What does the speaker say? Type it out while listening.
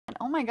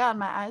my god,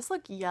 my eyes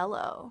look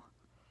yellow.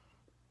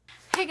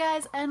 Hey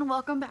guys, and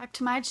welcome back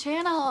to my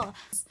channel.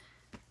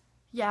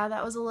 Yeah,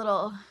 that was a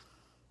little,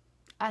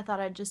 I thought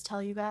I'd just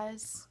tell you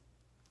guys.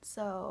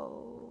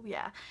 So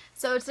yeah,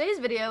 so today's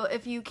video,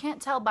 if you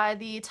can't tell by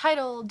the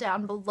title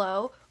down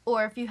below,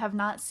 or if you have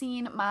not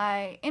seen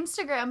my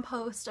Instagram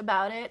post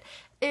about it,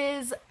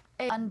 is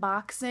an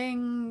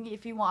unboxing,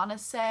 if you want to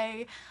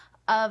say,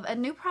 of a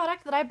new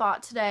product that I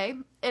bought today.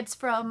 It's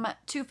from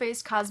Too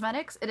Faced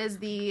Cosmetics. It is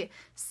the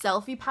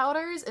Selfie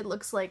powders. It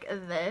looks like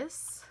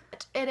this.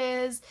 It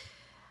is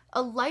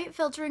a light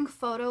filtering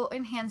photo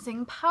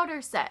enhancing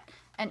powder set,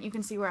 and you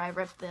can see where I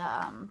ripped the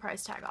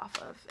price tag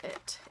off of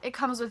it. It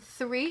comes with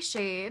 3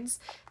 shades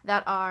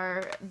that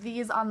are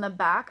these on the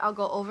back. I'll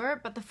go over it,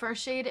 but the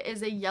first shade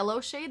is a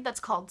yellow shade that's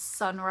called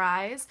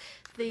Sunrise.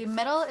 The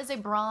middle is a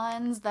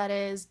bronze that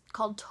is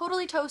called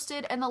Totally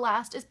Toasted, and the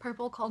last is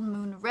purple called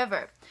Moon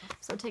River.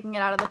 So taking it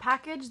out of the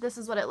package, this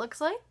is what it looks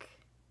like.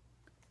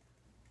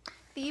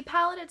 The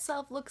palette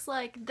itself looks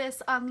like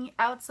this on the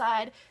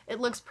outside. It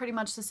looks pretty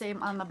much the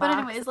same on the box. But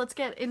anyways, let's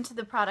get into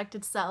the product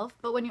itself.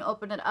 But when you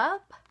open it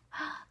up,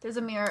 there's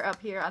a mirror up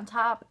here on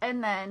top,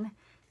 and then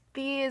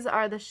these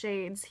are the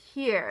shades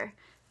here.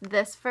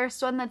 This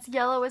first one that's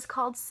yellow is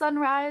called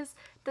Sunrise.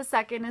 The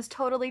second is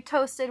Totally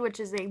Toasted, which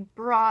is a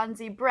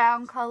bronzy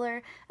brown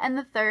color. And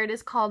the third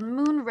is called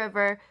Moon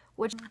River,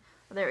 which,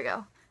 there we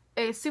go,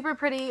 a super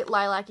pretty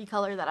lilac-y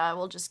color that I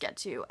will just get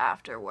to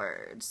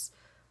afterwards.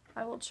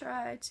 I will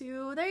try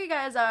to, there you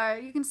guys are,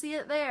 you can see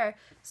it there.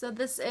 So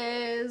this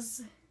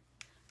is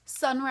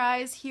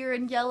Sunrise here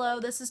in yellow,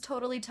 this is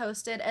Totally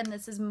Toasted, and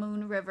this is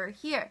Moon River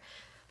here.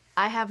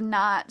 I have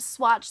not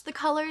swatched the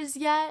colors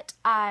yet.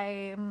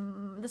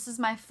 This is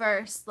my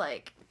first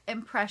like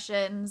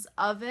impressions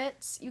of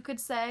it, you could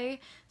say,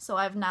 so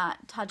I've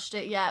not touched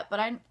it yet, but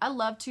I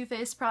love Too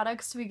Faced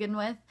products to begin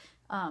with.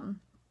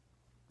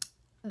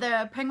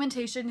 The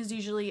pigmentation is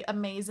usually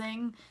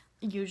amazing.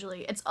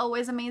 It's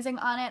always amazing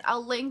on it.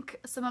 I'll link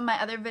some of my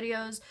other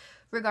videos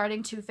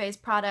regarding Too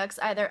Faced products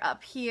either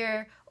up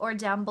here or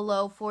down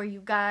below for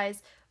you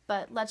guys,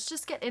 but let's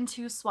just get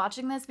into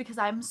swatching this because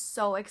I'm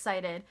so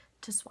excited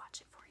to swatch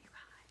it for you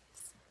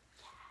guys.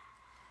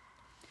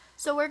 Yeah.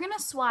 So we're gonna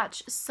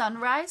swatch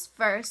Sunrise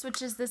first,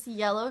 which is this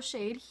yellow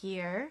shade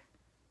here.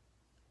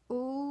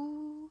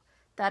 Ooh,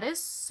 that is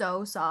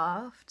so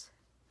soft.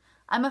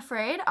 I'm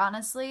afraid,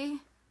 honestly,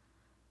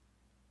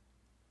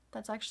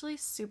 that's actually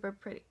super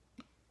pretty.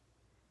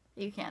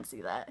 You can't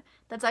see that.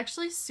 That's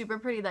actually super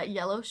pretty, that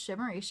yellow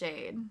shimmery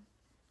shade.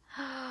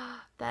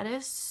 That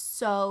is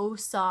so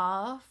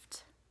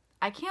soft.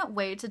 I can't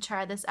wait to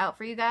try this out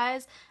for you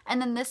guys. And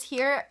then this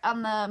here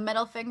on the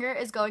middle finger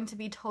is going to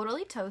be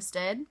Totally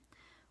Toasted,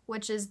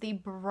 which is the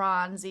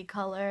bronzy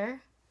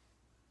color.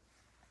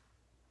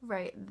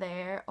 Right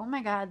there. Oh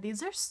my god,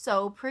 these are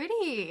so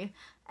pretty.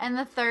 And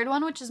the third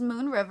one, which is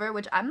Moon River,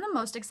 which I'm the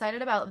most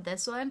excited about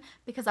this one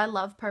because I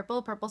love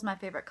purple. Purple's my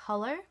favorite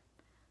color.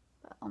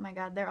 But oh my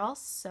god, they're all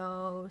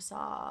so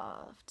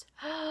soft.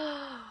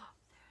 They're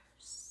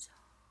so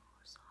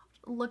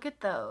soft. Look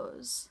at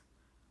those.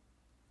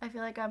 I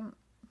feel like I'm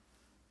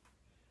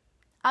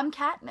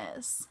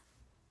Katniss.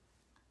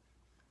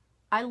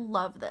 I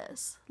love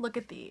this. Look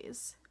at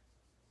these.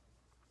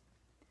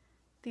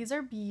 These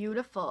are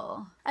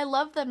beautiful. I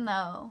love them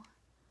though.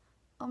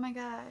 Oh my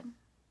god.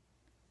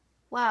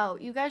 Wow,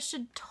 you guys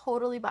should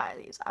totally buy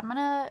these. I'm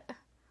gonna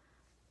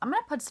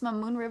put some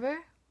on Moon River.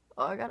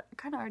 Oh, I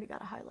kind of already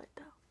got a highlight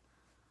though.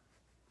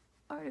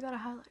 Already got a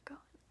highlight going.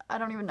 I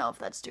don't even know if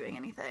that's doing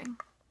anything.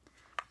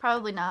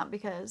 Probably not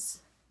because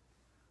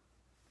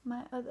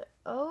my other,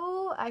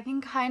 oh, I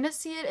can kind of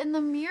see it in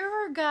the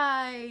mirror,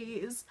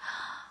 guys.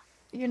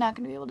 You're not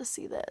going to be able to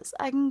see this.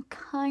 I can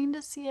kind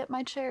of see it.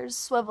 My chair's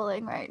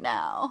swiveling right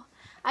now.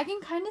 I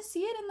can kind of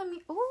see it in the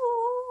mirror.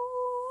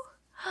 Ooh.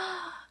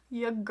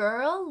 Your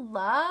girl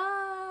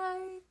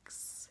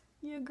likes.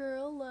 Your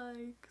girl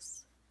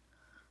likes.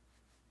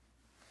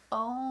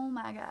 Oh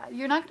my god.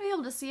 You're not going to be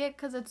able to see it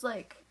because it's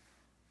like,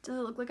 does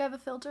it look like I have a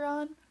filter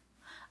on?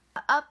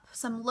 Up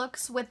some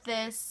looks with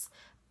this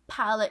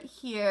palette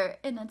here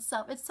in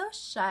itself. It's so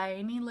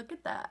shiny. Look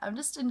at that. I'm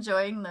just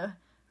enjoying the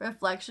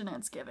reflection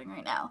it's giving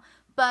right now.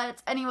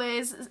 But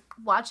anyways,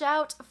 watch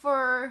out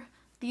for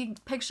the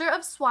picture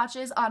of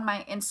swatches on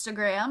my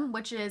Instagram,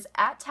 which is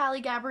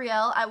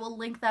 @TalieGabrielle. I will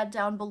link that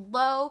down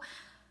below.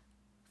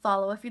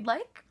 Follow if you'd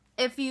like.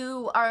 If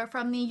you are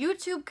from the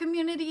YouTube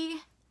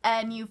community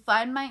and you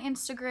find my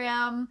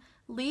Instagram,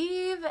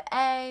 leave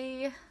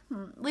a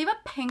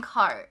pink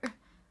heart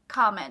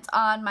comment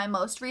on my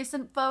most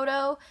recent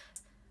photo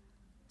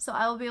so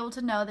I will be able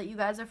to know that you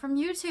guys are from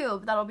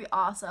YouTube. That'll be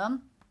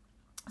awesome.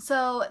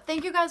 So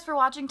thank you guys for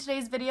watching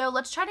today's video.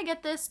 Let's try to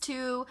get this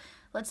to,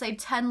 let's say,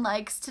 10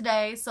 likes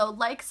today. So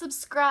like,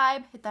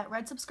 subscribe, hit that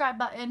red subscribe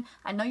button.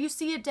 I know you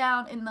see it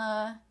down in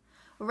the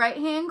right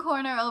hand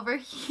corner over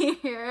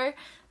here.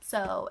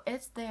 So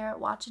it's there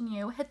watching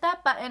you. Hit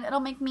that button.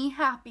 It'll make me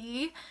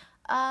happy.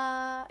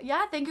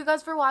 Yeah, thank you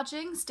guys for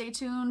watching. Stay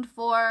tuned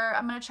for,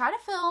 I'm going to try to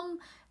film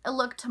a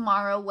look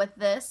tomorrow with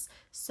this,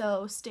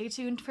 so stay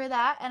tuned for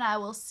that, and I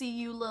will see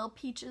you little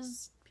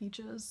peaches,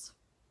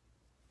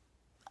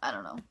 I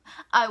don't know.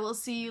 I will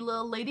see you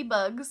little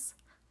ladybugs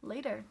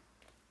later.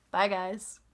 Bye guys.